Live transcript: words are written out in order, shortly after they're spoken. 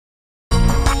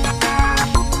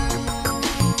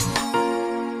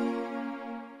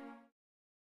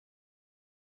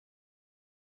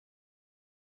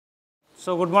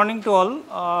So, good morning to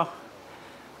all.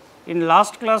 In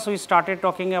last class, we started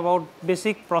talking about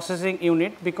basic processing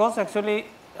unit, because actually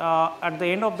at the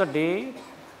end of the day,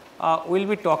 we will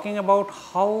be talking about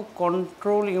how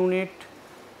control unit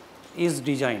is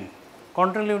designed.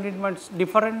 Control unit means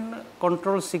different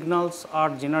control signals are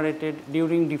generated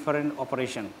during different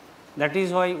operation. That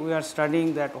is why we are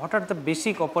studying that what are the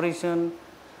basic operation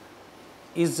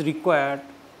is required,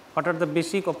 what are the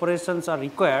basic operations are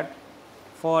required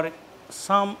for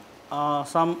some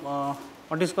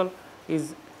what is called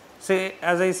is, say,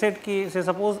 as I said, say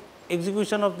suppose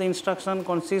execution of the instruction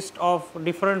consists of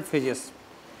different phases.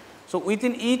 So,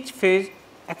 within each phase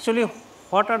actually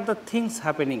what are the things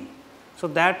happening, so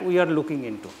that we are looking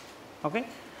into, okay.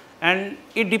 And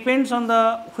it depends on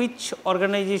the which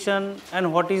organization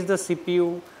and what is the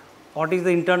CPU, what is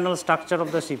the internal structure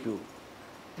of the CPU,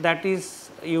 that is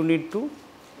you need to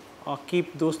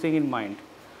keep those things in mind.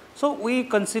 So, we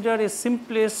consider a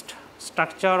simplest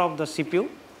structure of the CPU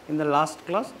in the last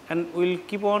class, and we will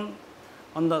keep on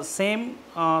the same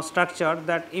structure,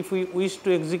 that if we wish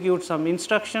to execute some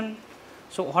instruction,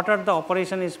 so what are the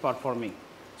operation is performing.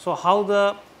 So, how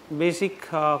the basic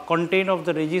content of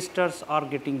the registers are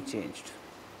getting changed.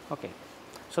 Okay.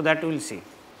 So, that we will see.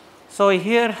 So,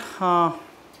 here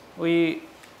we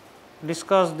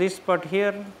discuss this, but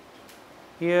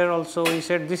here also we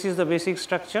said this is the basic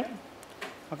structure.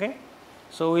 Okay.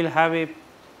 So, we will have a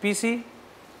PC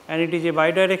and it is a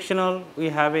bidirectional, we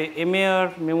have a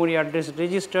MAR, memory address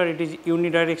register, it is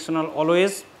unidirectional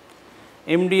always.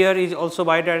 MDR is also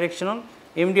bidirectional,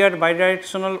 MDR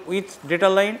bidirectional with data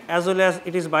line, as well as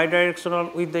it is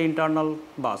bidirectional with the internal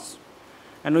bus.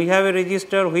 And we have a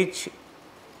register which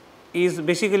is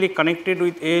basically connected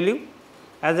with ALU.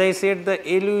 As I said, the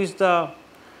ALU is the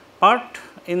part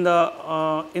in the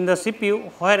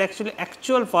CPU where actually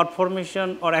actual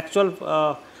performation or actual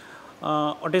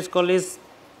what is called is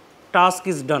task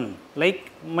is done, like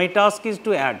my task is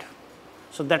to add.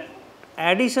 So, that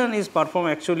addition is performed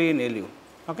actually in ALU.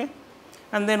 Okay.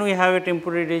 And then we have a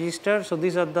temporary register. So,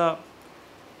 these are the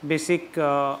basic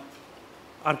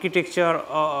architecture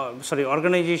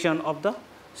organization of the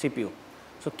CPU.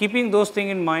 So, keeping those things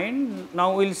in mind,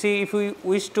 now we will see if we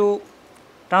wish to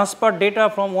transfer data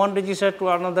from one register to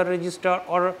another register,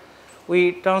 or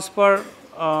we transfer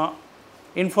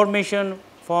information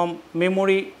from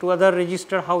memory to other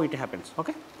register, how it happens.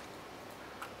 Okay.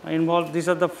 Involve, these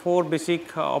are the four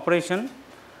basic operation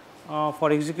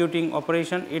for executing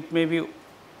operation. It may be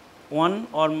one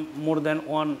or more than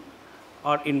one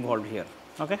are involved here.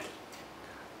 Okay.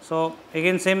 So,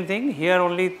 again same thing here,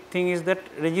 only thing is that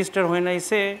register, when I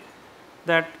say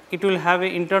that it will have a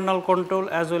internal control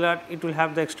as well as it will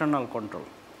have the external control.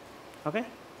 Okay.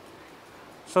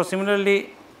 So,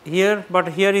 similarly here, but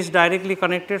here is directly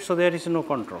connected, so there is no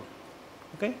control.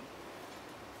 Okay.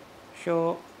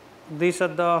 So, these are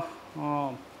the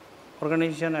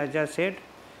organization, as I said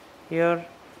here.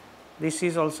 This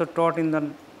is also taught in the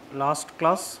last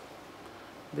class,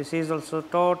 this is also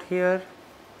taught here.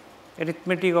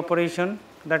 Arithmetic operation,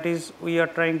 that is we are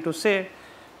trying to say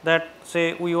that,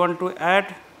 say we want to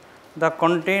add the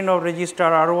content of register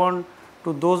R1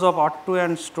 to those of R2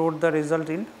 and store the result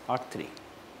in R3.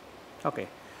 Okay.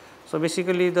 So,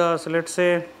 basically the, so let us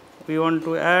say we want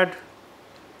to add,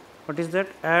 what is that,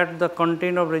 add the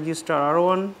content of register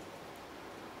R1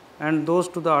 and those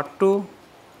to the R2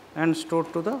 and store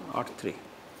to the R3.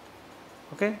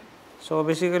 Okay. So,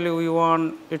 basically we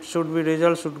want it should be,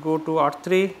 result should go to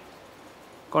R3,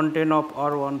 content of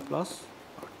R1 plus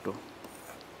R2.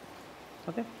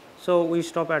 Okay. So, we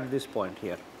stop at this point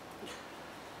here.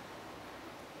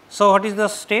 So, what is the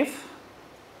step?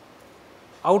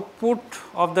 Output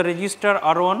of the register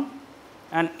R1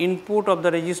 and input of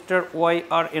the register Y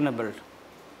are enabled,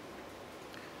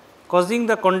 causing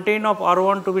the content of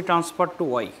R1 to be transferred to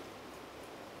Y.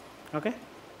 Okay.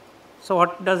 So,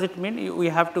 what does it mean? We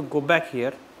have to go back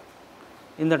here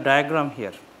in the diagram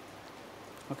here.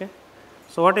 Okay.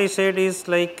 So, what I said is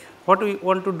like what we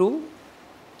want to do,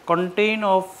 content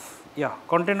of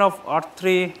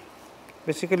R3,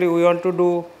 basically we want to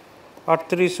do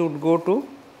R3 should go to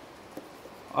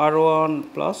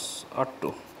R1 plus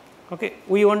R2. Okay.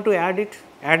 We want to add it,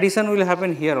 addition will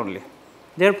happen here only.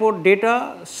 Therefore,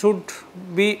 data should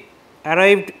be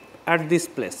arrived at this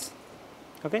place.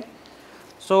 Okay.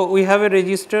 So, we have a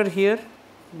register here,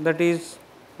 that is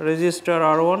register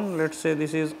R1, let us say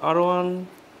this is R1,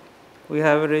 we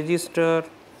have a register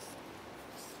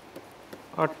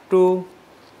R2,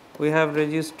 we have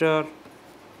register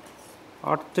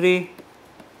R3.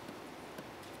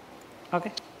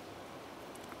 Okay.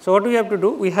 So, what we have to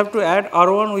do? We have to add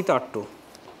R1 with R2.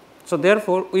 So,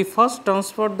 therefore, we first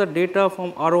transfer the data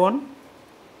from R1.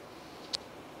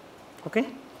 Okay.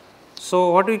 So,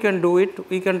 what we can do it?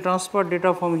 We can transfer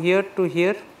data from here to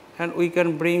here and we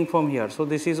can bring from here. So,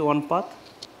 this is one path.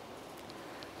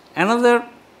 Another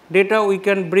data we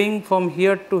can bring from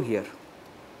here to here.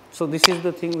 So, this is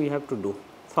the thing we have to do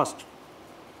first.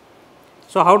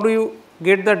 So, how do you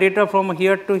get the data from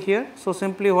here to here? So,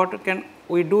 simply what can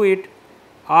we do it?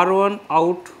 R1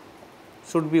 out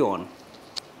should be on,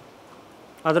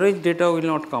 otherwise data will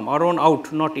not come. R1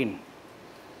 out, not in.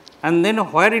 And then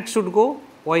where it should go?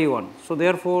 Y1. So,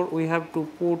 therefore, we have to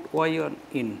put Y1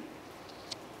 in.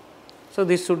 So,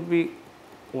 this should be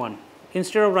 1.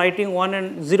 Instead of writing 1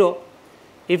 and 0,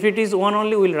 if it is 1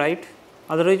 only we will write,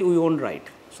 otherwise we will not write.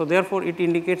 So, therefore, it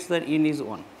indicates that in is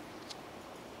 1.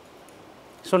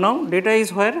 So, now data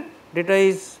is where? Data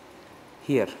is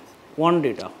here, 1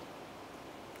 data.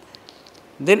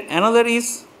 Then another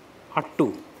is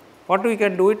R2. What we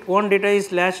can do it? One data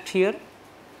is latched here.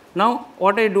 Now,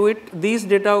 what I do it? These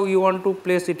data we want to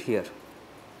place it here.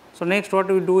 So, next what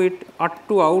we do it?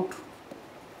 R2 out,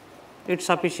 it is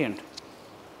sufficient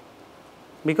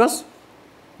because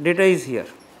data is here.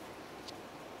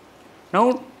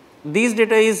 Now, this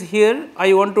data is here,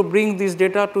 I want to bring this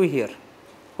data to here.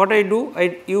 What I do?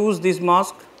 I use this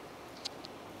mask.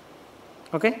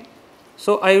 Okay.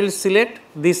 So, I will select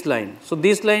this line. So,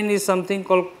 this line is something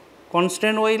called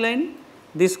constant y line,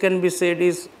 this can be said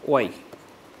is y.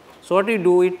 So, what we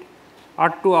do it?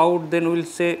 R2 out, then we will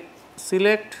say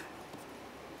select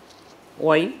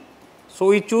y. So,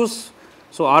 we choose,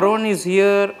 so R1 is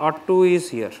here, R2 is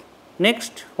here.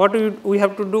 Next, what we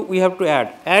have to do? We have to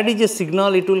add. Add is a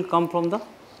signal, it will come from the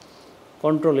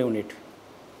control unit.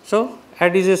 So,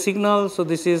 add is a signal, so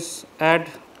this is add.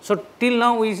 So, till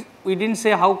now we did not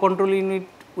say how control unit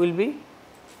will be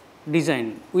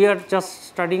designed. We are just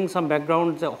studying some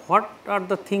background, what are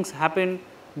the things happen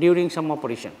during some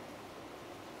operation.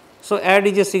 So, add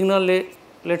is a signal,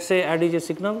 let us say add is a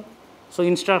signal. So,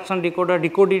 instruction decoder,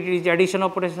 decode it is addition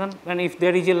operation, and if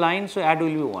there is a line, so add will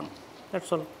be 1, that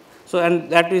is all. So, and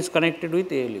that is connected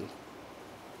with ALU.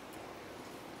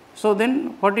 So,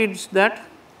 then what is that?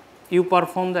 You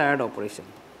perform the add operation.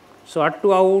 So,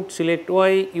 R2 out, select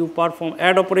Y, you perform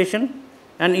add operation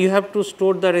and you have to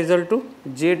store the result to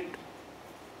Z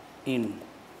in.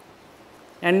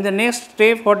 And in the next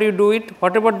step, what you do it?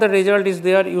 Whatever the result is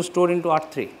there, you store into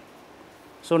R3.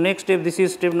 So, next step, this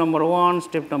is step number 1,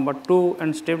 step number 2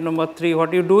 and step number 3,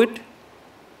 what you do it?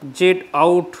 Z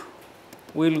out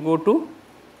will go to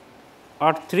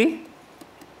R3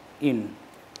 in.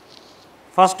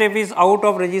 First step is out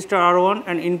of register R1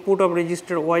 and input of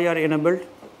register Y are enabled.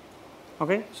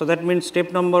 Okay. So, that means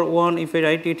step number 1, if I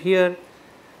write it here,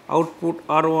 output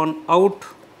R1 out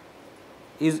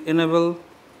is enabled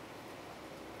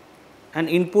and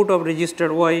input of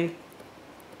register Y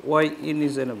in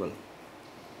is enabled.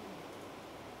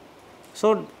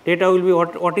 So, data will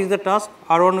be what is the task?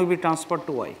 R1 will be transferred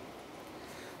to Y.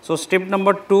 So, step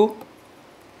number 2,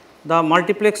 the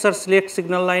multiplexer select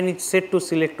signal line is set to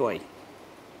select Y.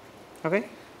 Okay.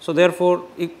 So, therefore,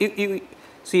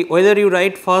 see whether you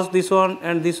write first this one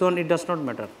and this one, it does not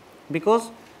matter,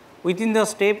 because within the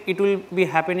step it will be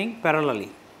happening parallelly.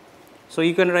 So,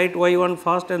 you can write Y1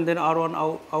 first and then R1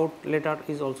 out later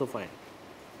is also fine.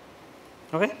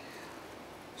 Okay.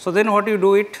 So, then what you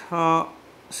do it?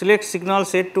 Select signal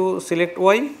set to select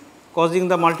Y, causing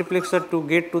the multiplexer to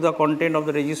get to the content of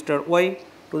the register Y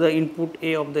to the input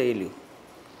A of the ALU.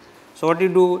 So, what you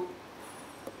do?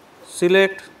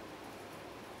 Select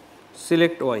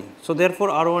Y. So, therefore,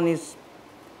 R1 is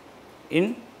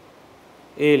in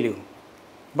ALU,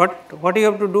 but what you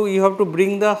have to do? You have to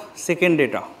bring the second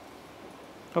data.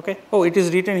 Okay. Oh, it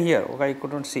is written here. Okay, I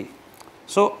could not see.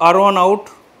 So, R1 out,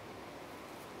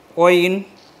 Y in,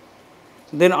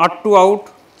 then R2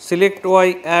 out, select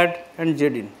Y, add and Z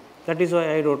in. That is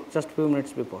why I wrote just few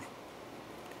minutes before.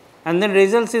 And then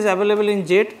results is available in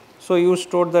Z. So, you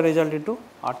store the result into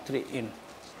R3 in.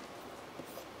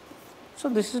 So,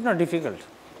 this is not difficult.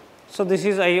 So, this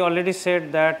is I already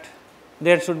said that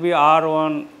there should be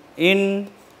R1 in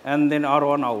and then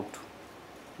R1 out.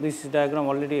 This diagram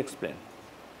already explained.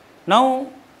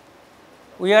 Now,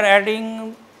 we are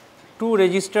adding 2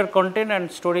 register content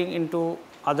and storing into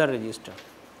other register.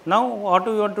 Now, what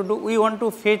we want to do? We want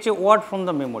to fetch a word from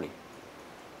the memory.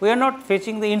 We are not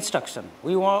fetching the instruction,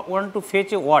 we want to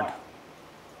fetch a word.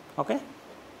 Okay.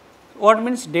 Word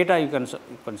means data you can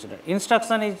consider.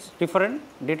 Instruction is different,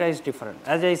 data is different.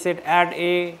 As I said, add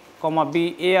A, comma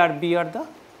B, A or B are the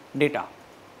data,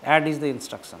 add is the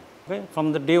instruction. Okay.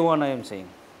 From the day 1 I am saying.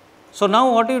 So,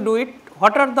 now what you do it?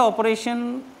 What are the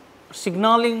operation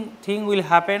signaling thing will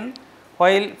happen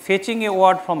while fetching a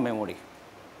word from memory.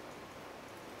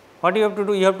 What you have to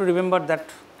do? You have to remember that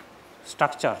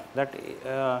structure, that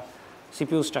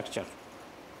CPU structure.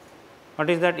 What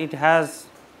is that? It has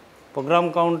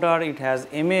program counter, it has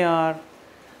MAR,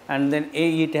 and then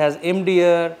it has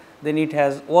MDR, then it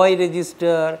has Y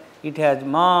register, it has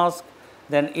mask,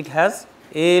 then it has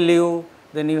ALU,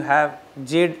 then you have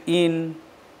Z in,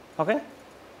 okay,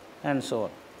 and so on.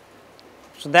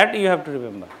 So, that you have to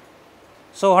remember.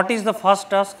 So, what is the first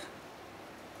task?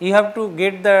 You have to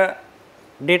get the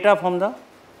data from the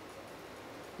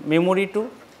memory to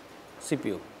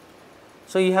CPU.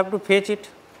 So, you have to fetch it.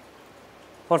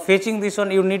 For fetching this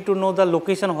one, you need to know the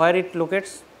location where it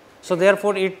locates. So,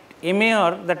 therefore, it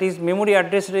MAR, that is memory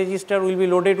address register, will be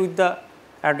loaded with the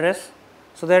address.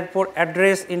 So, therefore,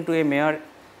 address into MAR,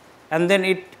 and then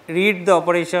it read the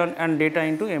operation and data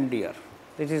into MDR.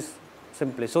 This is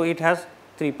simply. So, it has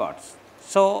 3 parts.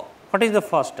 So, what is the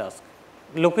first task?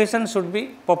 Location should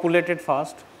be populated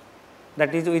first,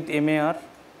 that is with MAR,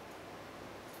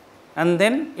 and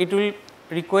then it will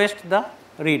request the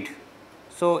read.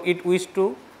 So, it wishes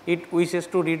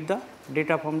to read the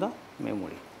data from the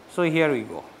memory. So, here we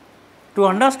go. To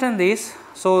understand this,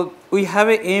 so we have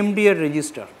a MDR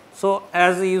register. So,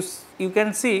 as you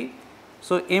can see,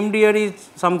 so MDR is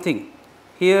something.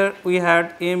 Here we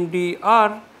had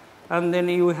MDR, and then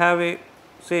you have a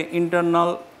say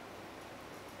internal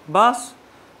bus,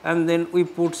 and then we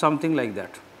put something like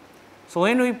that. So,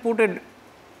 when we put a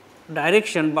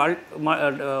direction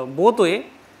both way,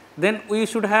 then we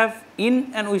should have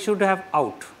in and we should have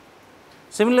out.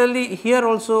 Similarly, here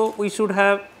also we should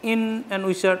have in and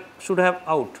we should have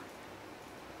out.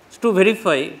 So, to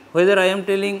verify whether I am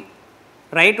telling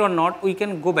right or not, we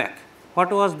can go back.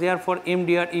 What was there for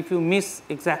MDR if you miss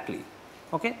exactly?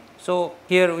 Okay. So,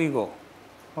 here we go.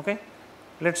 Okay.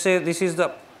 Let us say this is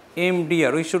the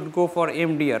MDR, we should go for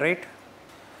MDR, right.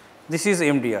 This is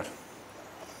MDR.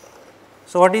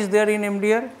 So, what is there in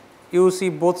MDR? You see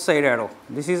both side arrow,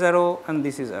 this is arrow and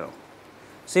this is arrow.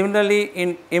 Similarly,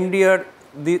 in MDR,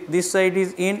 this side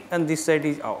is in and this side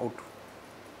is out.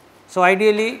 So,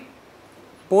 ideally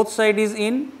both side is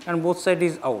in and both side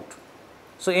is out.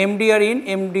 So, MDR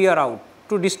in, MDR out.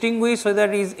 To distinguish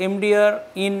whether is MDR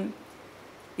in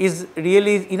is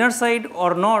really inner side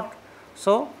or not,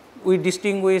 so we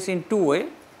distinguish in 2 ways.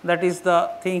 That is the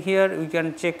thing here, we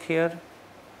can check here.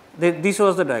 This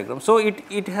was the diagram. So,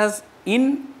 it has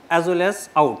in as well as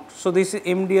out. So, this is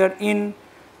MDR in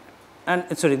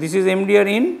and sorry, this is MDR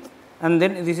in and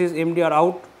then this is MDR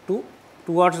out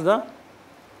towards the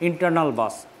internal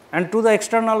bus, and to the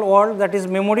external world, that is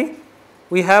memory,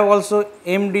 we have also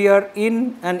MDR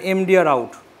in and MDR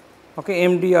out, okay,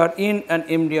 MDR in and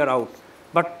MDR out.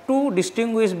 But to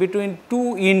distinguish between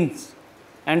 2 ins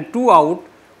and 2 out,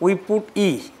 we put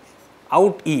E,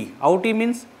 out E. Out E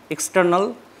means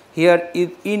external, here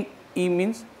in E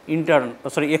means internal,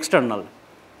 external.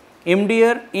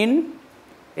 MDR in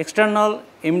external,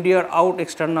 MDR out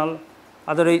external,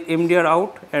 otherwise MDR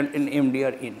out and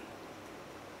MDR in,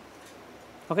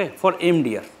 okay, for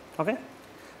MDR. Okay.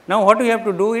 Now, what we have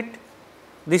to do it?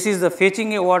 This is the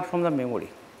fetching a word from the memory.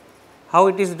 How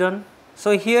it is done?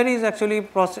 So, here is actually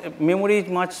memory is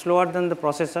much slower than the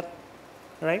processor,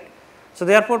 right. So,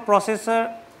 therefore,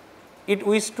 processor it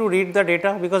wishes to read the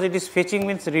data, because it is fetching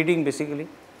means reading basically,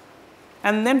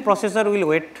 and then processor will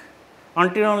wait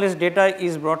until unless data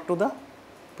is brought to the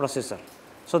processor.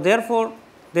 So, therefore,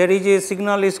 there is a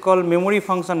signal is called memory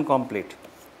function complete.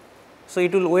 So,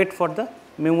 it will wait for the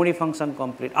memory function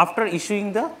complete. After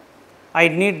issuing the I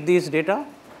need this data,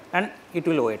 and it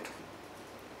will wait.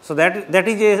 So, that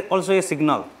is also a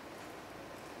signal.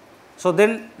 So,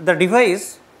 then the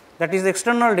device, that is the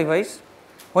external device,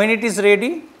 when it is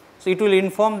ready, so it will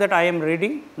inform that I am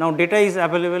ready. Now, data is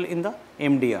available in the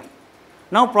MDR.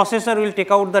 Now, processor will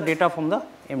take out the data from the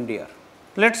MDR.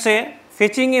 Let us say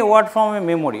fetching a word from a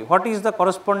memory, what is the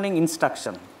corresponding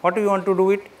instruction? What do you want to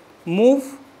do it?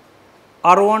 Move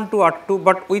R1 to R2,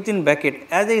 but within bracket,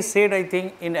 as I said, I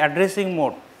think in addressing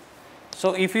mode.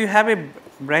 So, if you have a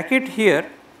bracket here,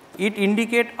 it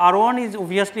indicate R1 is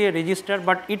obviously a register,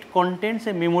 but it contains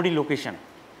a memory location,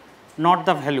 not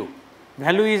the value.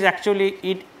 Value is actually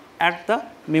it at the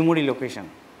memory location.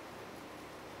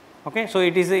 Okay. So,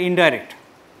 it is a indirect.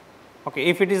 Okay.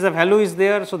 If it is the value is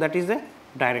there, so that is a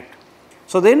direct.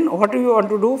 So, then what do you want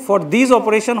to do? For these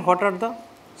operation, what are the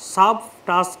sub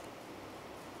tasks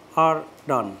are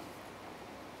done?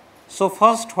 So,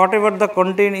 first whatever the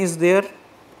content is there,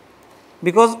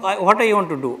 because what I want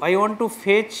to do? I want to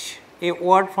fetch a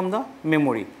word from the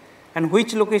memory, and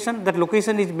which location? That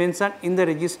location is mentioned in the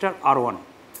register R1.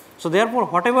 So, therefore,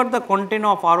 whatever the content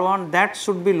of R1 that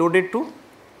should be loaded to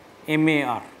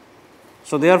MAR.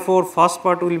 So, therefore, first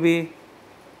part will be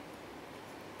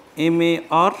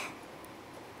MAR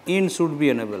in should be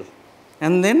enabled,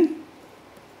 and then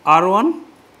R1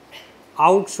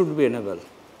 out should be enabled.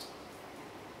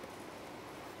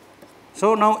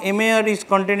 So, now MAR is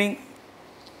containing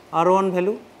R1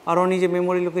 value, R1 is a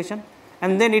memory location,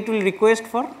 and then it will request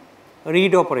for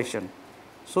read operation.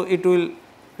 So, it will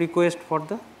request for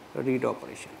the read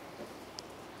operation.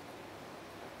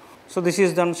 So, this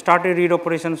is done, start a read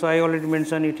operation. So, I already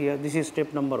mentioned it here, this is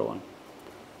step number 1.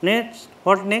 Next,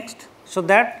 what next? So,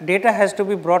 that data has to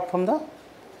be brought from the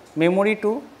memory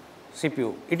to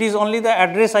CPU. It is only the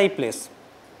address I place,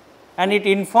 and it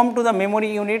informed to the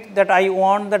memory unit that I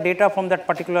want the data from that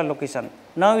particular location.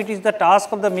 Now, it is the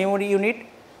task of the memory unit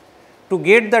to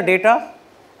get the data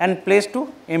and place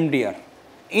to MDR.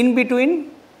 In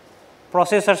between,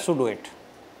 processor should wait.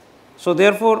 So,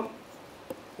 therefore,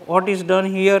 what is done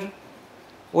here?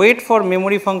 Wait for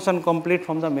memory function complete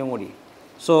from the memory.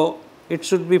 So, it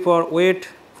should be for wait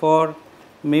for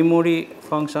memory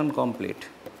function complete.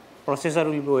 Processor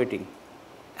will be waiting,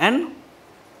 and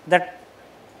that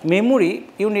memory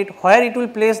unit where it will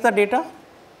place the data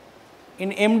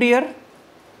in MDR.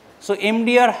 So,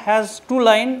 MDR has 2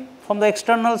 lines from the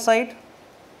external side.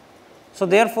 So,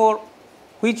 therefore,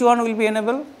 which one will be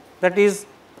enabled? That is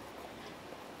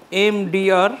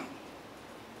MDR,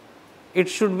 it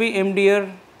should be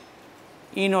MDR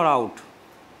in or out.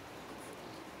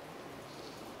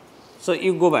 So,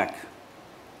 you go back.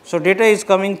 So, data is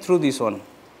coming through this one,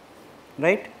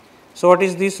 right. So, what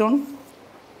is this one?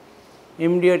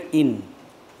 MDR in.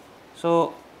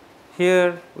 So,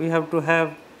 here we have to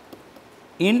have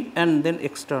in and then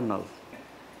external.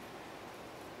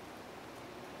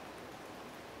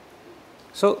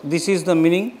 So, this is the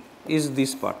meaning is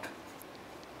this part,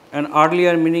 and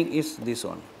earlier meaning is this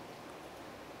one.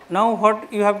 Now,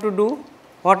 what you have to do,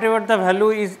 whatever the value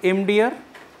is MDR,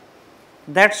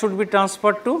 that should be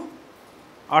transferred to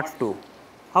R2.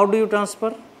 How do you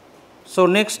transfer? So,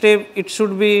 next step it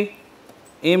should be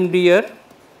MDR,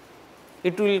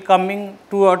 it will coming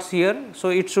towards here. So,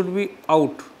 it should be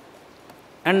out,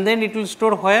 and then it will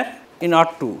store where? In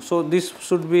R2. So, this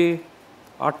should be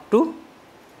R2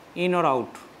 in or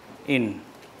out? In,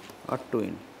 R2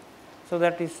 in. So,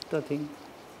 that is the thing.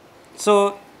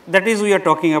 So, that is we are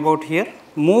talking about here,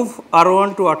 move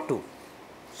R1 to R2.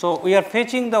 So, we are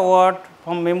fetching the word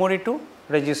from memory to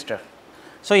register.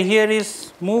 So, here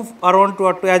is move R1 to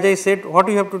R2. As I said, what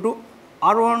you have to do?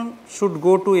 R1 should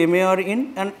go to MAR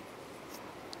in and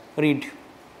read,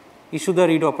 issue the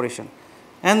read operation,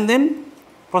 and then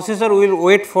processor will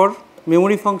wait for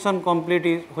memory function complete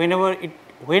is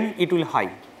when it will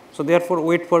high. So, therefore,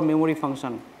 wait for memory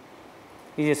function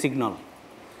is a signal,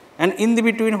 and in the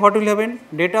between what will happen?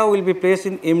 Data will be placed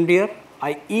in MDR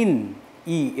in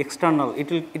E external,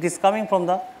 it is coming from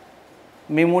the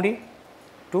memory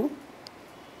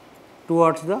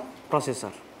towards the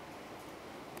processor.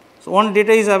 So, one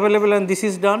data is available and this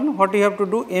is done, what you have to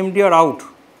do? MDR out,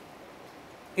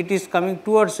 it is coming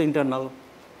towards internal,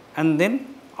 and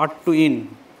then R2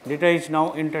 in, data is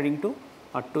now entering to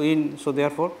R2 in. So,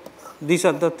 therefore, these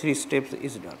are the 3 steps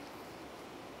is done.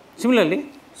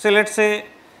 Similarly, say let us say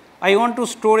I want to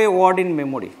store a word in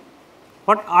memory.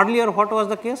 But earlier what was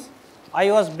the case?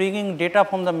 I was bringing data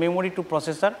from the memory to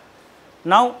processor.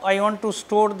 Now, I want to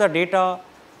store the data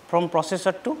from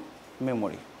processor to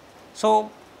memory. So,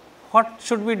 what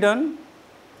should be done?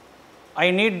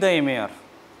 I need the MAR,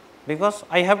 because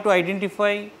I have to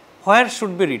identify where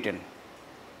should be written.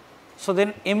 So,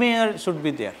 then MAR should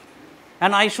be there,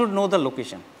 and I should know the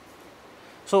location.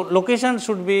 So, location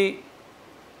should be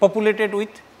populated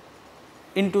with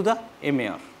into the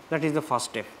MAR, that is the first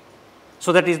step.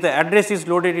 So, that is the address is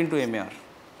loaded into MAR.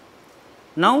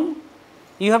 Now,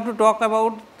 you have to talk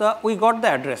about we got the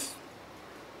address.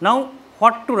 Now,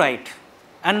 what to write?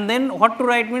 And then what to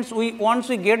write means once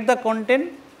we get the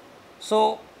content,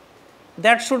 so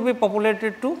that should be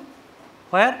populated to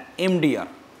where? MDR.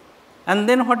 And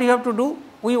then what you have to do?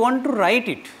 We want to write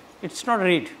it, it is not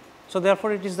read. So,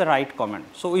 therefore, it is the write command.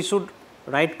 So, we should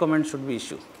write command should be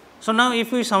issued. So, now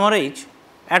if we summarize,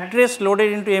 address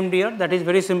loaded into MDR, that is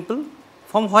very simple.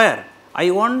 From where? I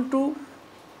want to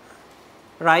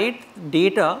write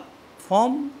data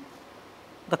from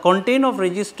the content of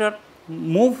register,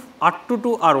 move R2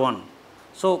 to R1.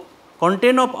 So,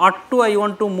 content of R2 I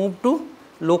want to move to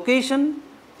location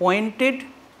pointed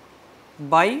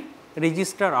by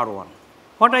register R1.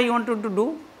 What I wanted to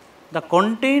do? The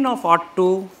content of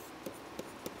R2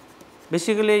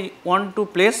 basically want to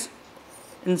place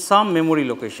in some memory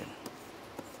location.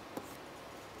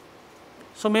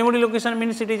 So, memory location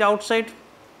means it is outside.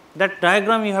 That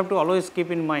diagram you have to always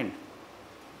keep in mind,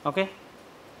 okay,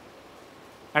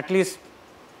 at least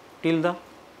till the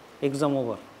exam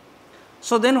over.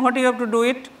 So, then what you have to do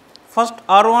it, first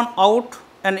R1 out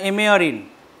and MAR in.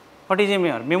 What is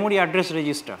MAR? Memory address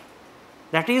register.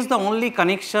 That is the only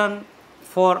connection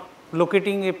for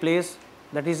locating a place,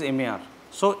 that is MAR.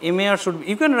 So, MAR should be,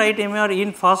 you can write MAR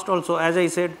in first also, as I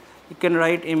said you can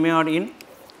write MAR in,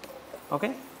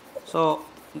 okay. So,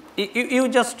 you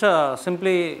just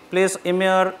simply place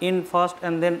MAR in first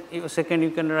and then second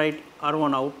you can write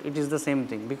R1 out, it is the same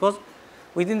thing, because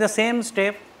within the same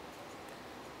step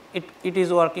it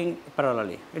is working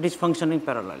parallelly, it is functioning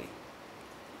parallelly.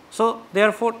 So,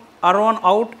 therefore, R1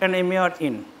 out and MAR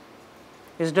in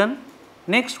is done.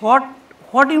 Next, what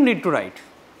you need to write?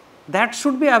 That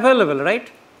should be available, right?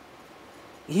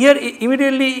 Here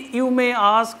immediately you may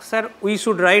ask, sir, we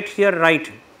should write here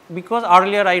write, because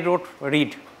earlier I wrote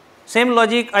read. Same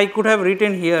logic I could have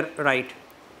written here write,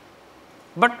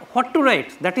 but what to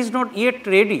write? That is not yet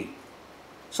ready.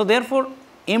 So, therefore,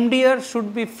 MDR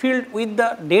should be filled with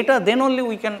the data, then only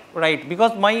we can write,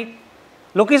 because my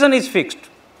location is fixed,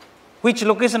 which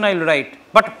location I will write,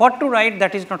 but what to write,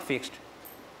 that is not fixed.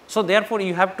 So, therefore,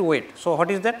 you have to wait. So,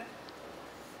 what is that?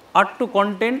 R2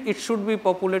 content, it should be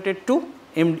populated to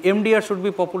MDR should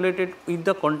be populated with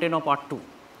the content of R2.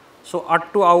 So,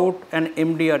 R2 out and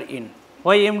MDR in.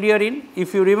 Why MDR in?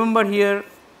 If you remember here,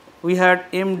 we had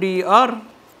MDR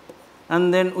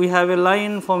and then we have a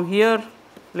line from here,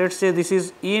 let us say this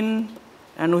is in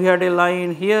and we had a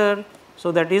line here,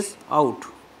 so that is out.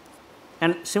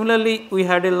 And similarly, we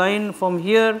had a line from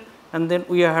here and then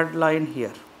we had line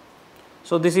here.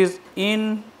 So, this is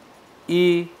in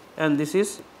E and this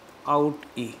is out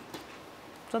E.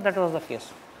 So, that was the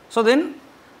case. So, then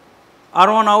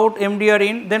R1 out, MDR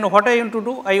in, then what I want to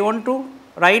do? I want to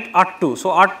write R2. So,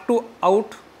 R2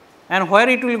 out and where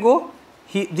it will go?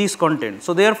 This content.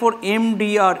 So, therefore,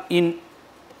 MDR in,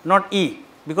 not E,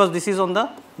 because this is on the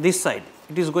this side.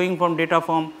 It is going from data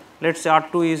from, let us say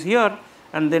R2 is here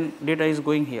and then data is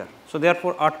going here. So,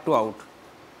 therefore, R2 out.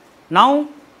 Now,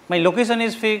 my location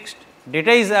is fixed,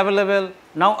 data is available,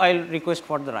 now I will request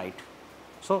for the write.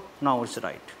 So, now it is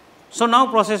write. So, now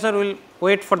processor will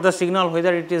wait for the signal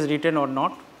whether it is written or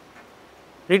not.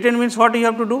 Written means what you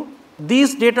have to do?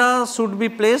 These data should be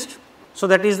placed. So,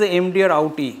 that is the MDR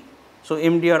out E. So,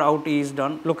 MDR out E is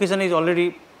done, location is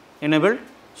already enabled.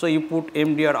 So, you put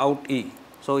MDR out E.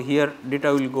 So, here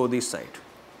data will go this side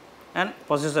and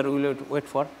processor will wait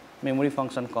for memory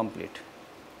function complete.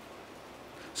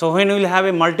 So, when we will have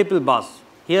a multiple bus,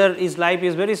 here is life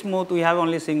is very smooth, we have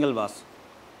only single bus.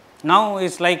 Now, it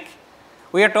is like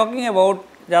we are talking about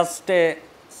just a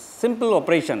simple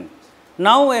operation.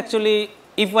 Now, actually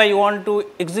if I want to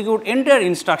execute entire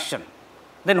instruction,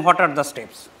 then what are the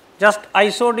steps? Just I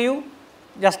showed you,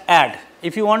 just add.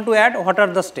 If you want to add, what are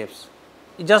the steps?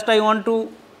 Just I want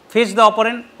to fetch the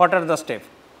operand, what are the steps?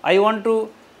 I want to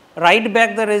write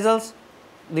back the results,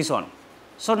 this one.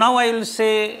 So, now I will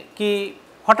say ki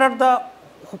what are the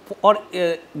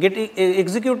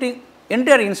executing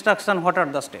entire instruction, what are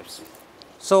the steps?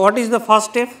 So, what is the first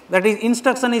step? That is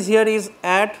instruction is here is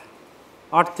add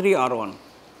R3 R1.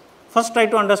 First try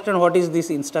to understand what is this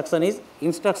instruction is.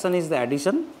 Instruction is the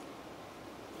addition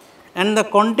and the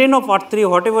content of R3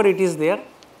 whatever it is there,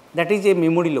 that is a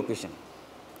memory location.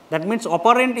 That means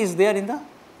operand is there in the,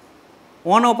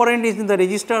 one operand is in the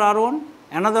register R1,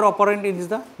 another operand is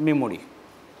the memory,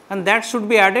 and that should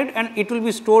be added and it will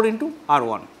be stored into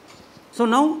R1. So,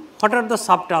 now what are the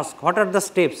subtasks, what are the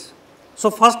steps? So,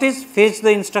 first is fetch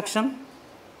the instruction.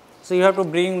 So, you have to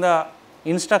bring the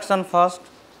instruction first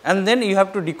and then you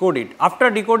have to decode it. After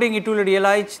decoding, it will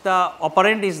realize the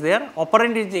operand is there,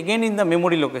 operand is again in the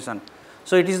memory location.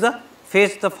 So, it is the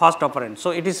fetch the first operand.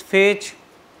 So, it is fetch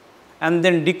and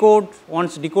then decode.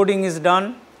 Once decoding is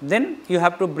done, then you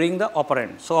have to bring the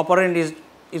operand. So, operand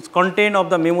is content of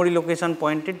the memory location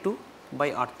pointed to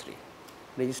by R3,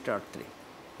 register R3.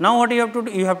 Now, what you have to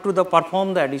do? You have to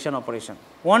perform the addition operation.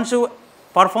 Once you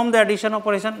perform the addition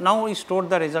operation, now we store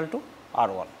the result to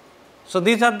R1. So,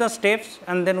 these are the steps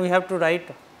and then we have to write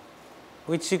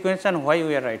which sequence and why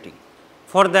we are writing.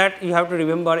 For that, you have to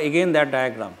remember again that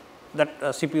diagram, that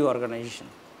CPU organization,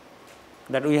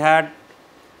 that we had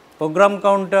program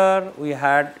counter, we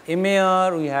had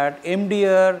MAR, we had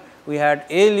MDR, we had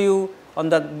ALU, on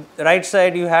the right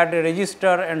side you had a register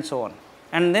and so on,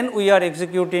 and then we are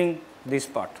executing this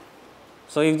part.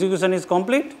 So, execution is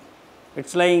complete, it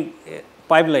is like a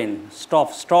pipeline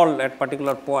stalled at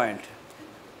particular point.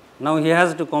 Now, he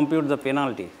has to compute the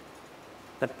penalty.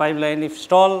 That pipeline if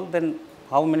stall, then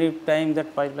how many times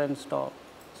that pipeline stall?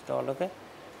 installed. Okay.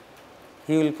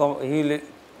 He will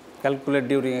calculate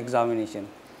during examination.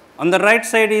 On the right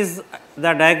side is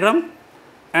the diagram,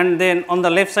 and then on the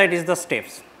left side is the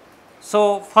steps.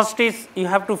 So, first is you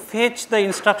have to fetch the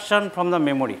instruction from the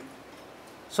memory.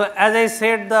 So, as I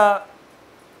said,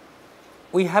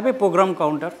 we have a program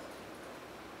counter.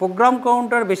 Program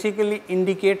counter basically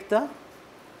indicates the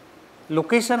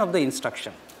location of the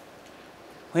instruction.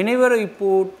 Whenever you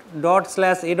put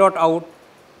 ./a.out,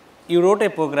 you wrote a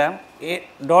program,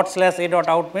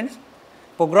 ./a.out means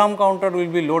program counter will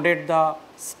be loaded the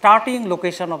starting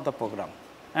location of the program,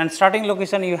 and starting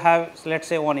location you have, let us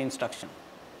say, one instruction,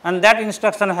 and that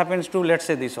instruction happens to, let us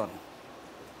say, this one,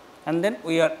 and then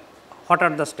what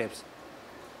are the steps.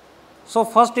 So,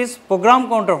 first is program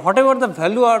counter, whatever the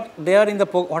value are there in the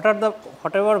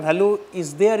whatever value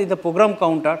is there in the program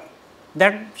counter,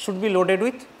 that should be loaded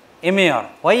with MAR.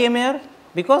 Why MAR?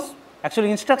 Because actually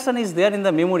instruction is there in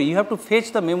the memory, you have to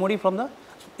fetch the memory from the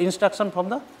instruction from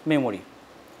the memory.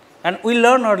 And we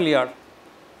learned earlier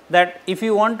that if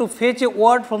you want to fetch a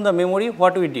word from the memory,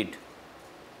 what we did?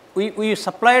 We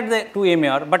supplied to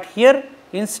MAR, but here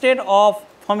instead of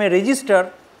from a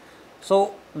register,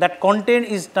 so that content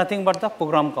is nothing but the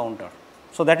program counter.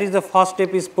 So, that is the first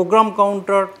step is program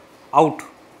counter out,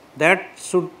 that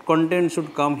content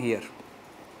should come here.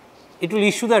 It will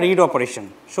issue the read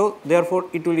operation. So, therefore,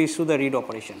 it will issue the read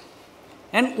operation.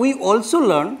 And we also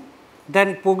learned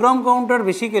that program counter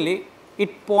basically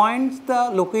it points the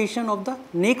location of the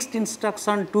next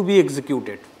instruction to be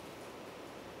executed.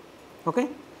 Okay?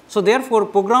 So, therefore,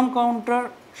 program counter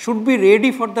should be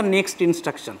ready for the next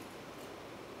instruction,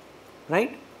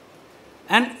 right?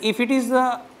 And if it is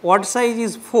the word size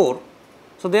is 4,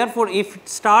 so therefore, if it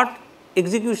start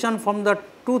execution from the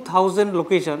 2000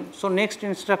 location, so next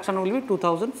instruction will be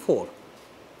 2004.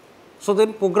 So,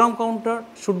 then program counter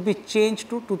should be changed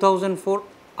to 2004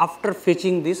 after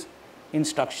fetching this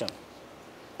instruction.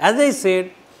 As I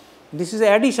said, this is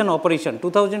an addition operation,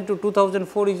 2000 to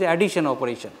 2004 is an addition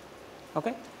operation,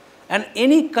 okay? And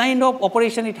any kind of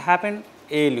operation it happen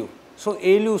ALU. So,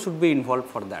 ALU should be involved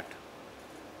for that.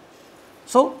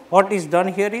 So, what is done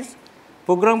here is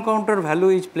program counter value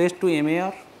is placed to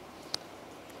MAR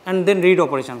and then read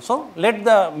operation. So, let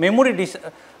the memory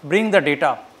bring the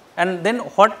data and then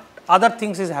what other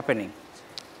things is happening.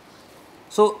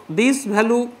 So, this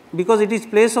value, because it is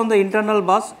placed on the internal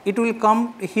bus, it will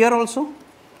come here also,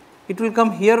 it will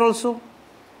come here also,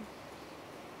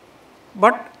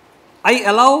 but I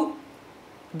allow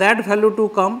that value to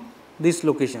come this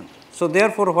location. So,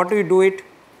 therefore, what we do it,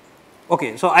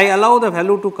 okay, so I allow the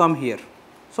value to come here.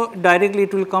 So, directly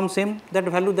it will come same that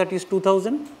value, that is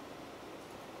 2000,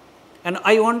 and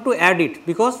I want to add it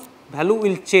because value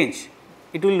will change,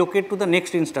 it will locate to the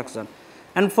next instruction,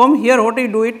 and from here what I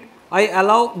do it, I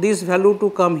allow this value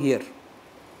to come here.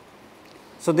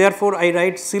 So, therefore, I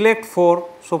write select 4,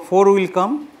 so 4 will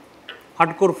come,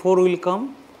 hardcore 4 will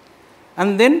come,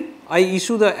 and then I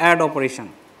issue the add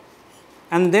operation,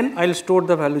 and then I will store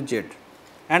the value Z,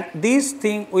 and these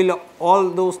thing will, all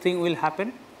those things will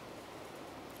happen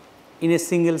in a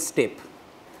single step.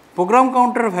 Program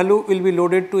counter value will be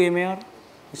loaded to MAR, it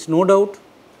is no doubt,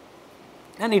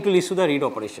 and it will issue the read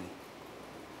operation.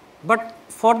 But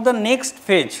for the next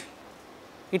phase,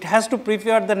 it has to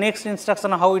prepare the next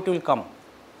instruction how it will come.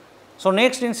 So,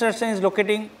 next instruction is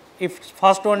locating, if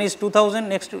first one is 2000,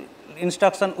 next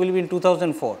instruction will be in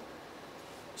 2004.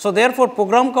 So, therefore,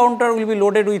 program counter will be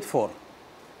loaded with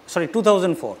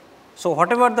 2004. So,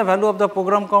 whatever the value of the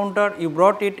program counter, you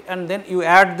brought it and then you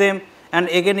add them and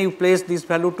again you place this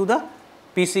value to the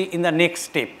PC in the next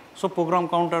step. So, program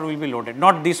counter will be loaded,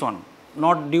 not this one,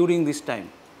 not during this time.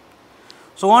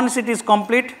 So, once it is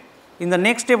complete, in the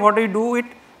next step what we do it,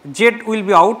 Z will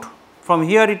be out, from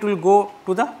here it will go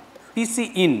to the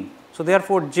PC in. So,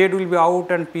 therefore, Z will be out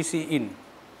and PC in,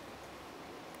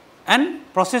 and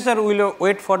processor will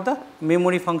wait for the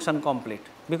memory function complete,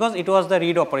 because it was the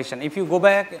read operation. If you go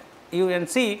back, you can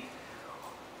see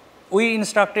we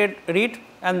instructed read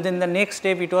and then the next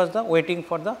step it was the waiting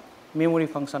for the memory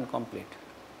function complete.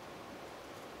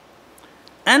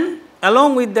 And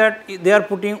along with that they are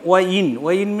putting Y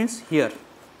in means here.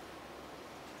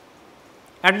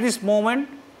 At this moment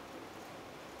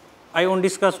I won't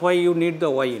discuss why you need the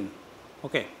Y in,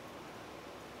 okay.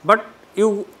 But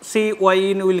you see Y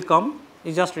in will come,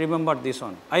 you just remember this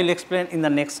one. I will explain in the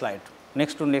next slide,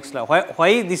 next slide,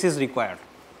 why this is required.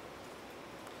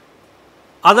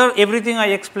 Other everything I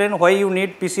explain why you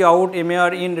need PC out,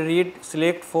 MAR in, read,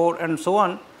 select 4 and so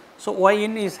on. So, Y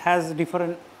in has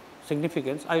different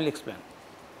significance, I will explain,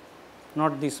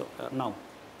 not this now.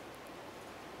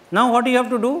 Now, what you have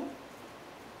to do?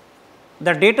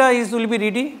 the data is will be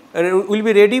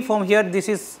ready from here. This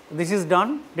is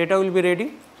done, data will be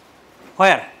ready.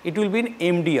 Where? It will be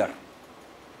in MDR,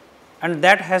 and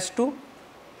that has to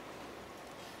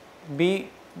be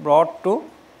brought to,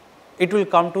 it will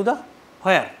come to the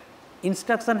where?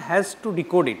 Instruction has to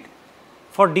decode it.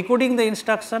 For decoding the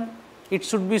instruction, it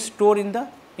should be stored in the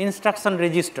instruction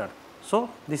register. So,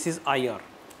 this is IR.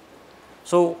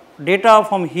 So, data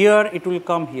from here, it will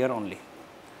come here only.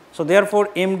 So, therefore,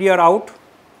 MDR out,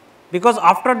 because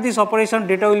after this operation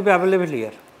data will be available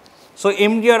here. So,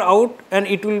 MDR out and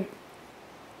it will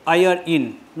IR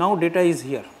in. Now, data is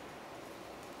here,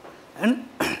 and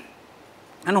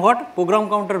and what? Program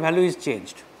counter value is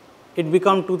changed. It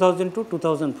become 2000 to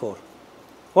 2004.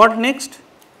 What next?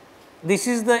 This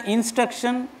is the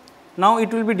instruction. Now,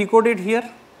 it will be decoded here.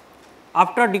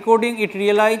 After decoding, it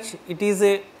realize it is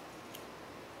a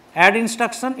add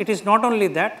instruction. It is not only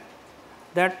that,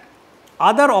 that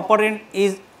other operand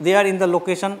is there in the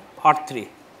location R3.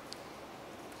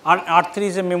 R3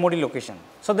 is a memory location.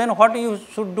 So, then what you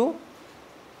should do?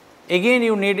 Again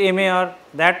you need MAR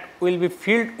that will be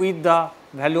filled with the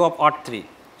value of R3.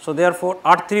 So, therefore,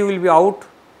 R3 will be out,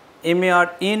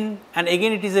 MAR in, and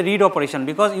again it is a read operation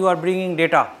because you are bringing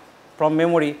data from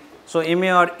memory. So,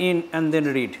 MAR in and then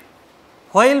read.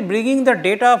 While bringing the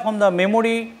data from the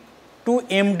memory to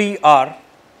MDR,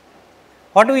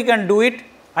 what we can do it?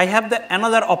 I have the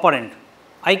another operand.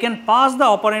 I can pass the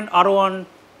operand R1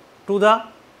 to the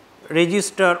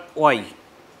register Y.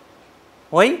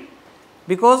 Why?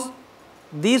 Because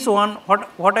this one,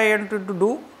 what I wanted to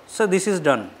do, so this is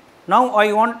done. Now,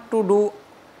 I want to do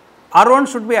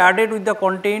R1 should be added with the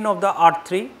content of the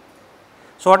R3.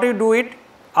 So, what we do it?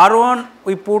 R1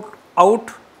 we put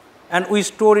out and we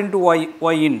store into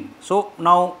Y in. So,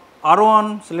 now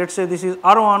R1, so let us say this is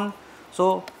R1.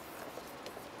 So,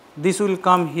 this will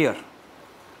come here,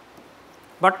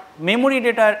 but memory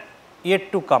data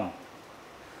yet to come.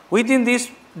 Within this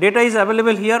data is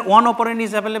available here, one operand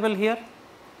is available here,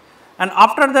 and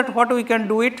after that what we can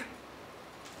do it?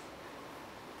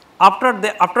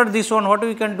 After this one what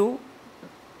we can do?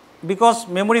 Because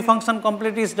memory function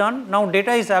complete is done, now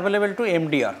data is available to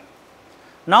MDR.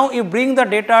 Now, you bring the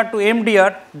data to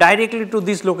MDR directly to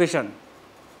this location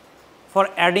for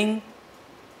adding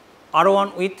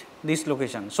R1 with this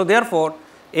location. So, therefore,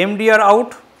 MDR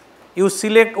out, you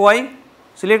select Y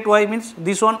means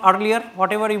this one earlier,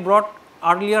 whatever you brought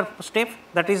earlier step,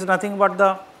 that is nothing but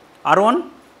the R1,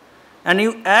 and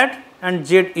you add and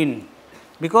Z in,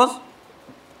 because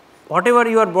whatever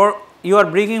you are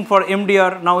bringing for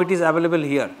MDR, now it is available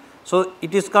here. So,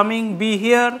 it is coming B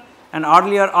here and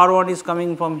earlier R1 is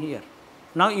coming from here.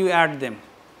 Now, you add them.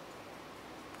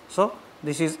 So,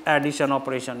 this is addition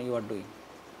operation you are doing.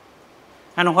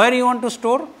 And where you want to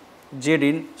store? Z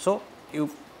in. So, you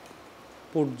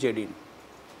put Z in.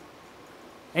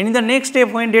 And in the next step,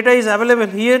 when data is available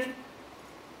here,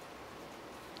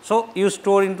 so you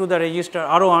store into the register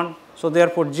R1. So,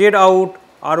 therefore, Z out,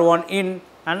 R1 in,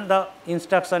 and the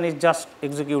instruction is just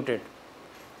executed.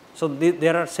 So,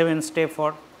 there are 7 steps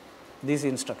for this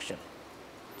instruction.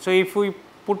 So, if we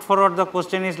put forward the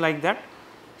question is like that.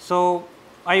 So,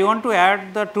 I want to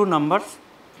add the two numbers.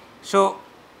 So,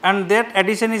 and that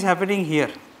addition is happening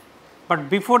here, but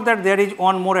before that there is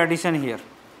one more addition here.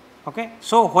 Okay.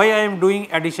 So, why I am doing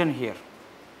addition here?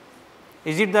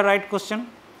 Is it the right question?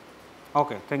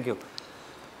 Okay, thank you.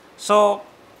 So,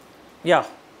 yeah.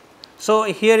 So,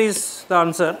 here is the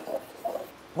answer.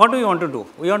 What do we want to do?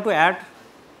 We want to add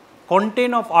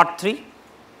content of R3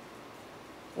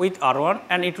 with R1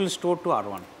 and it will store to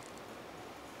R1.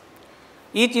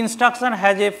 Each instruction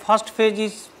has a first phase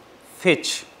is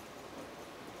fetch.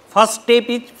 First step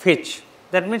is fetch.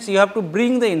 That means you have to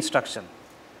bring the instruction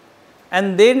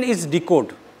and then is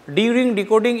decode. During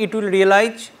decoding, it will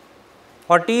realize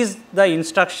what is the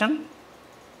instruction,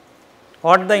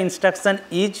 what the instruction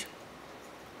is,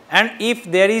 and if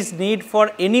there is need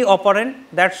for any operand,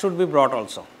 that should be brought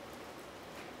also.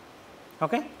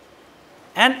 Okay?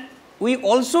 And we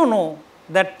also know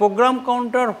that program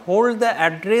counter holds the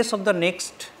address of the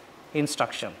next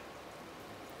instruction.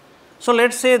 So,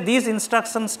 let us say this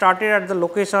instruction started at the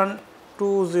location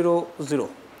 200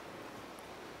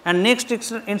 and next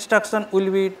instruction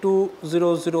will be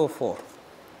 2004.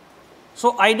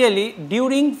 So, ideally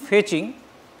during fetching,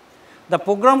 the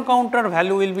program counter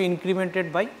value will be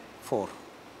incremented by 4.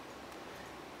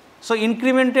 So,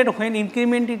 incremented, when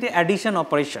increment is the addition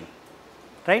operation,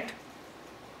 right.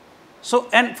 So,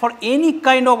 and for any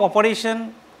kind of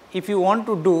operation if you want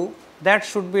to do, that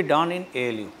should be done in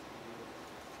ALU.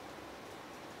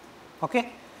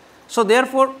 Okay. So,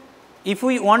 therefore, if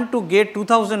we want to get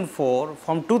 2004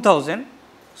 from 2000,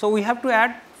 So, we have to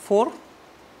add 4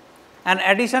 and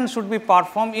addition should be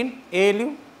performed in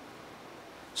ALU.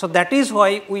 So, that is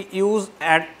why we use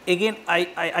add. Again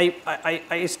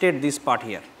I state this part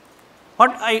here.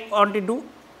 What I want to do?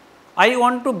 I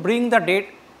want to bring the date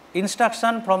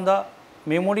instruction from the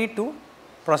memory to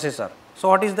processor. So,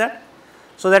 what is that?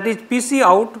 So, that is PC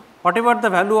out, whatever the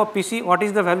value of PC, what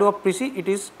is the value of PC? It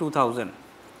is 2000.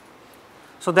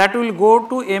 So, that will go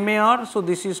to MAR. So,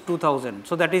 this is 2000.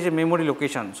 So, that is a memory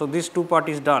location. So, this 2 part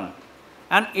is done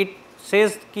and it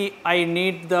says ki I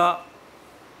need the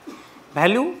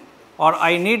value or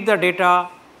I need the data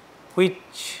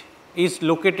which is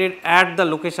located at the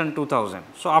location 2000.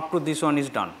 So, up to this one is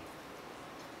done.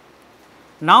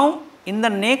 Now, in the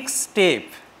next step,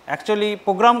 actually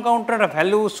program counter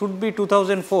value should be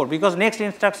 2004 because next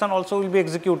instruction also will be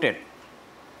executed.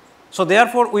 So,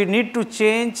 therefore, we need to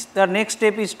change the next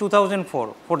step is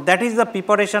 2004, for that is the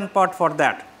preparation part for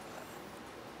that.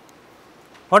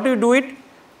 What do you do it?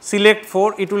 Select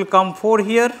 4, it will come 4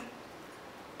 here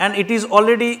and it is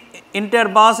already entire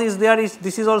bus is there, is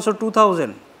this is also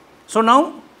 2000. So,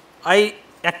 now I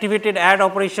activated add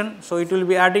operation. So, it will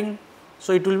be adding.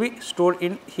 So, it will be stored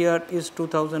in here is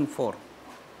 2004.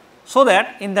 So,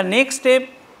 that in the next step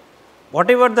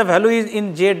whatever the value is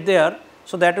in Z there,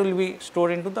 so that will be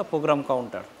stored into the program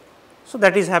counter. So,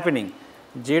 that is happening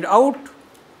Z out,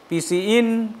 PC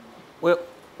in,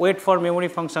 wait for memory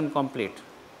function complete,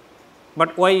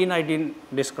 but Y in I did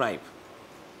not describe,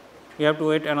 you have to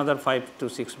wait another 5 to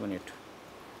 6 minutes.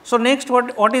 So, next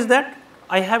what is that?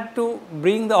 I have to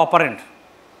bring the operand.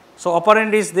 So,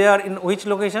 operand is there in which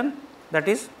location? That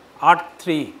is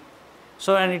R3.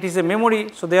 So, and it is a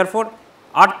memory. So, therefore,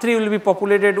 R3 will be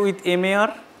populated with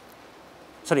MAR,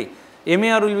 sorry,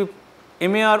 MAR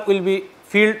will be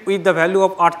filled with the value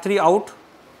of R3 out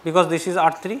because this is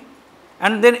R3,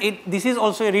 and then this is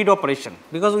also a read operation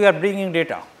because we are bringing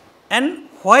data, and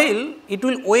while it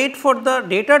will wait for the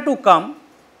data to come,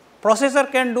 processor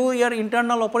can do your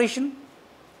internal operation.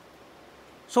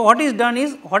 So, what is done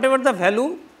is whatever the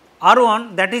value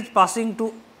R1 that is passing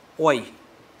to Y.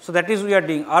 So, that is we are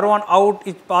doing R1 out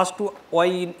is passed to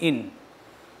Y in.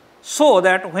 So,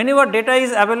 that whenever data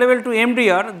is available to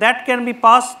MDR, that can be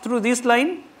passed through this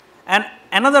line and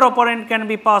another operand can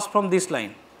be passed from this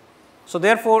line. So,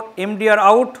 therefore, MDR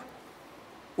out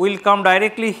will come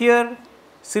directly here,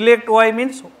 select Y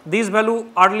means this value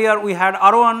earlier we had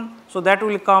R1. So, that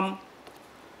will come,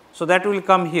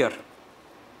 here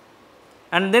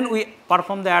and then we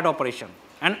perform the add operation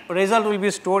and result will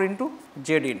be stored into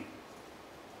Z in.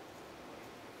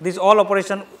 This all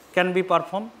operation can be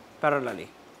performed parallelly.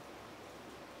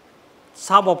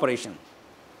 Sub operation.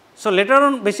 So, later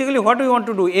on basically what we want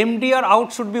to do, MDR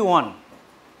out should be 1.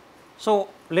 So,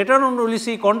 later on we will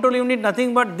see control unit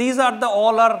nothing but these are the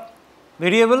all are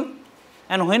variable,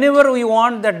 and whenever we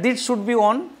want that this should be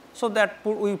on, so that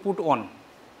we put on,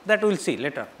 that we will see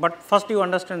later, but first you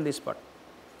understand this part,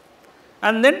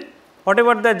 and then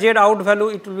whatever the Z out value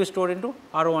it will be stored into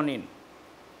R1 in,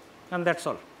 and that is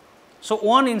all. So,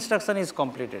 one instruction is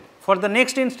completed. For the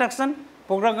next instruction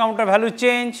program counter value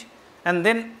change, and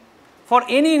then for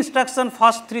any instruction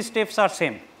first 3 steps are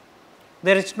same,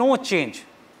 there is no change.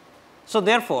 So,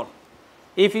 therefore,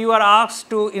 if you are asked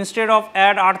to instead of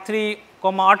add R3,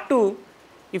 R2,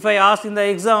 if I ask in the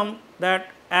exam that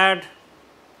add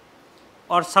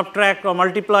or subtract or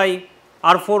multiply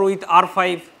R4 with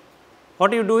R5, what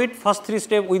do you do it? First 3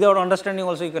 steps without understanding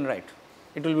also you can write,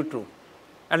 it will be true,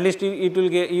 at least you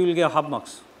will get half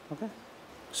marks. Okay.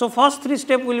 So, first 3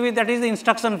 steps will be, that is the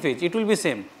instruction phase, it will be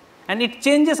same, and it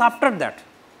changes after that.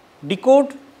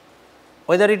 Decode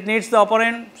whether it needs the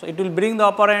operand, so it will bring the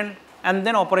operand and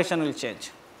then operation will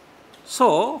change.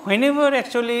 So, whenever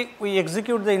actually we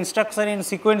execute the instruction in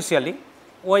sequentially,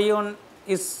 Y1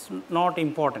 is not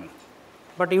important,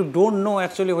 but you do not know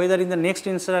actually whether in the next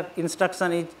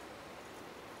instruction it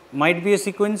might be a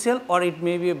sequential or it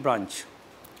may be a branch.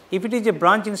 If it is a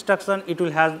branch instruction, it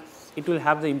will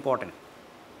have the important,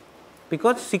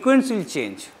 because sequence will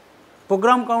change,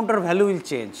 program counter value will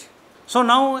change. So,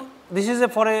 now this is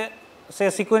for a say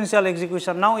sequential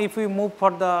execution. Now, if we move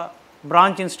for the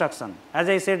branch instruction, as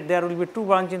I said there will be 2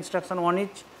 branch instruction, one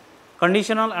is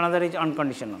conditional, another is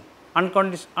unconditional.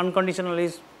 Unconditional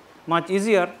is much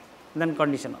easier than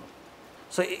conditional.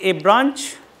 So, a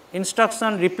branch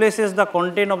instruction replaces the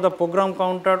content of the program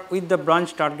counter with the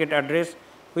branch target address,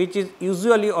 which is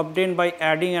usually obtained by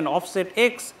adding an offset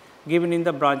x given in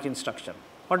the branch instruction.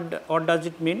 What does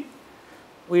it mean?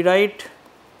 We write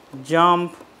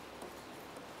jump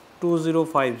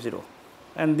 2050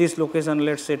 and this location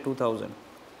let us say 2000.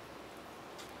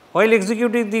 While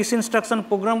executing this instruction,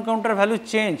 program counter value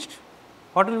changed.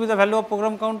 What will be the value of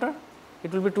program counter?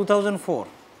 It will be 2004.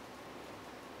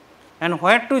 And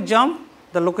where to jump?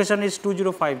 The location is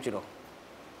 2050.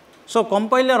 So,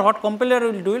 compiler, what compiler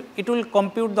will do? It will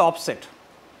compute the offset.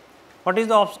 What is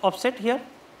the offset here?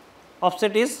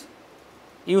 Offset is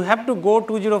you have to go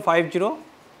 2050.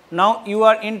 Now, you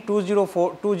are in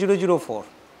 2004.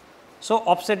 So,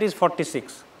 offset is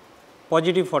 46,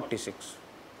 positive 46.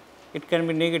 It can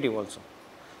be negative also.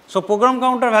 So, program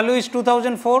counter value is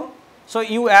 2004. So,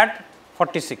 you add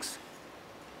 46.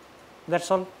 That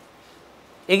is all.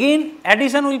 Again,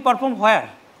 addition will perform where?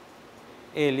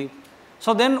 ALU.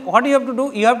 So, then what you have to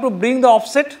do? You have to bring the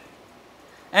offset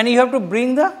and you have to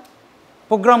bring the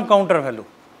program counter value.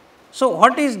 So,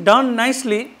 what is done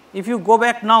nicely, if you go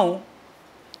back now,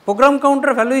 program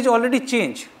counter value is already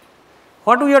changed.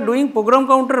 What we are doing? Program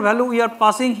counter value we are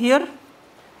passing here,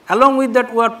 along with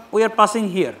that we are passing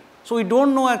here. So, we do not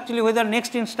know actually whether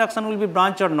next instruction will be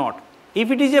branch or not. If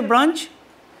it is a branch,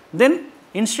 then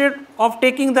instead of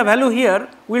taking the value here,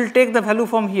 we will take the value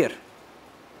from here,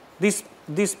 this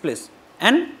place,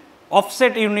 and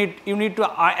offset you need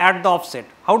to add the offset.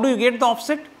 How do you get the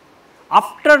offset?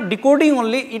 After decoding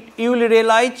only, you will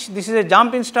realize this is a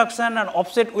jump instruction and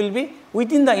offset will be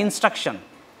within the instruction.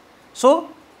 So,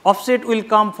 offset will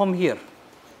come from here.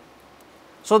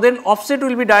 So, then offset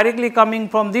will be directly coming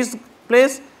from this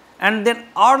place, and then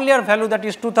earlier value, that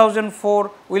is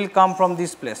 2004, will come from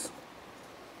this place,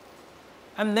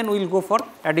 and then we will go for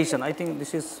addition. I think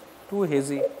this is too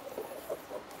hazy.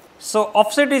 So,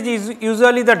 offset is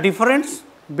usually the difference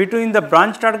between the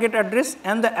branch target address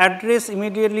and the address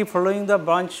immediately following the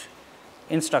branch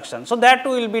instruction. So, that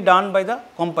will be done by the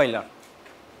compiler.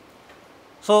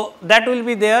 So, that will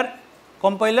be there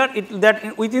compiler,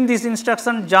 that within this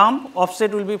instruction jump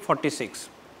offset will be 46.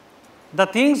 The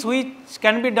things which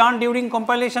can be done during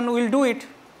compilation we will do it,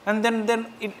 and then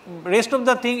rest of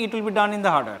the thing it will be done in the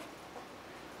hardware.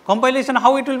 Compilation,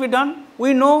 how it will be done?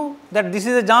 We know that this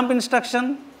is a jump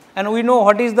instruction, and we know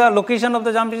what is the location of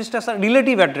the jump instruction,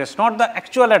 relative address, not the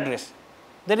actual address.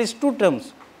 There is two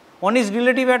terms. One is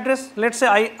relative address. Let us say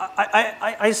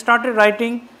I started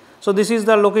writing. So, this is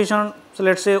the location. So,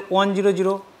 let us say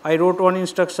 100, I wrote one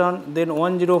instruction, then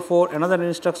 104 another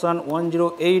instruction,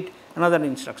 108 another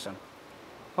instruction.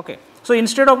 Okay. So,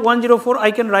 instead of 104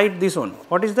 I can write this one.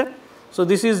 What is that? So,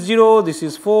 this is 0, this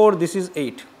is 4, this is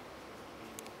 8.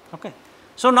 Okay.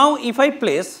 So, now if I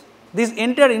place this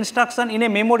entire instruction in a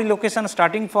memory location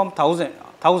starting from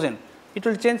 1000, it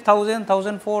will change 1000,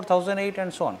 1004, 1008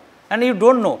 and so on, and you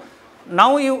do not know.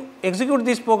 Now, you execute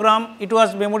this program, it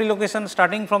was memory location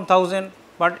starting from 1000,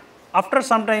 but after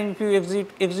some time if you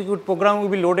execute program will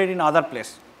be loaded in other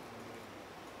place.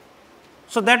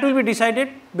 So, that will be decided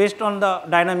based on the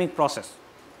dynamic process.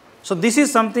 So, this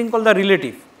is something called the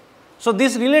relative. So,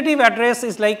 this relative address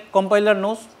is like compiler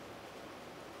knows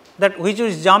that which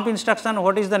is jump instruction,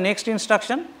 what is the next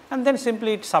instruction, and then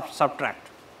simply it subtract.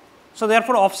 So,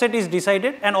 therefore, offset is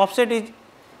decided and offset is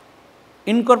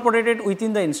incorporated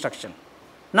within the instruction.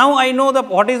 Now, I know the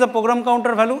what is the program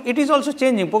counter value, it is also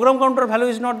changing. Program counter value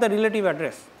is not the relative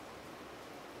address.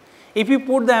 If you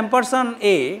put the ampersand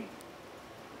A,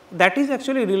 that is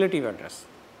actually relative address.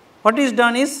 What is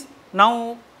done is,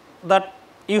 now that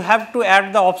you have to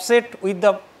add the offset with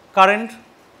the current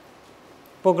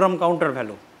program counter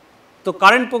value. So,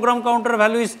 current program counter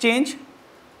value is changed,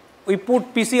 we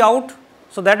put PC out,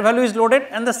 so that value is loaded,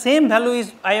 and the same value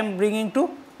is I am bringing to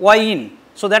Y in.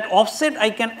 So, that offset I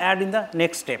can add in the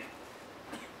next step,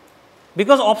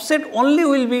 because offset only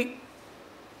will be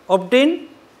obtained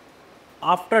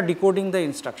after decoding the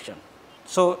instruction.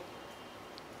 So,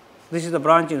 this is the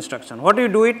branch instruction. What do you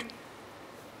do it?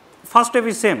 First step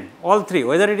is same, all three,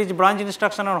 whether it is branch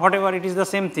instruction or whatever, it is the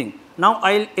same thing. Now,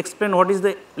 I will explain what is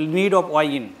the need of Y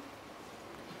in.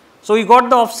 So, we got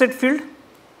the offset field,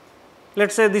 let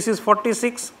us say this is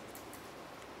 46,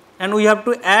 and we have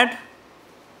to add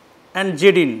and Z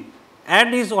in.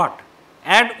 Add is what?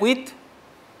 Add with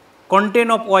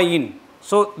content of Y in.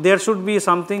 So, there should be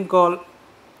something called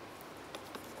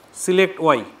select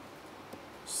Y,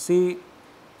 select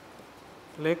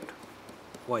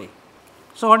Y.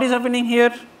 So, what is happening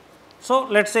here? So,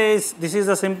 let us say this is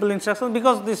a simple instruction,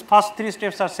 because these first three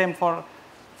steps are same for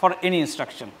any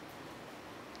instruction.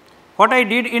 What I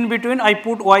did in between, I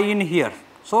put Y in here.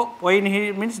 So, Y in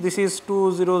here means this is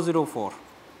 2004,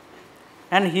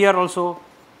 and here also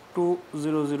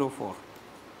 2004,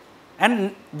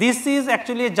 and this is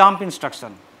actually a jump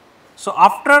instruction. So,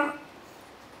 after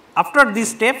this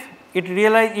step, it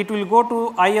realize it will go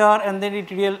to IR, and then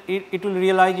it will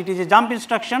realize it is a jump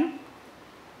instruction,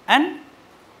 and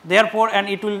therefore, and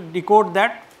it will decode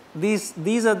that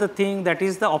these are the thing that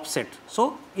is the offset.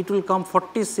 So, it will come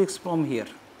 46 from here,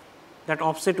 that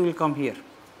offset will come here.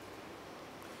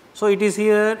 So, it is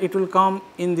here, it will come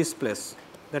in this place,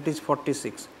 that is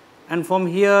 46, and from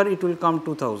here it will come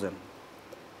 2000,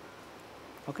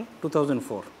 okay,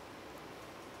 2004.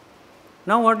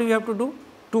 Now, what do you have to do?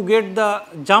 To get the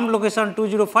jump location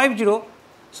 2050,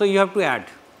 so you have to add.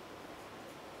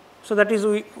 So, that is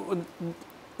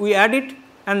we add it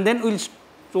and then we will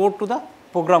store to the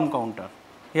program counter.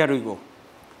 Here we go.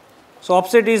 So,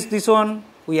 offset is this one,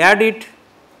 we add it,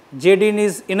 Z in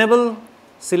is enable,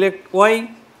 select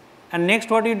Y, and next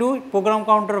what you do, program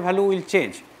counter value will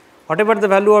change. Whatever the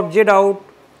value of Z out,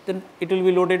 then it will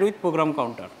be loaded with program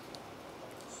counter.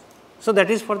 So, that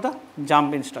is for the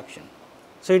jump instruction.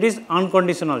 So, it is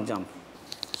unconditional jump.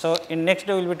 So, in next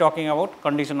day we will be talking about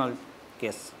conditional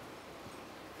case,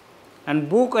 and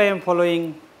book I am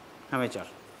following amateur.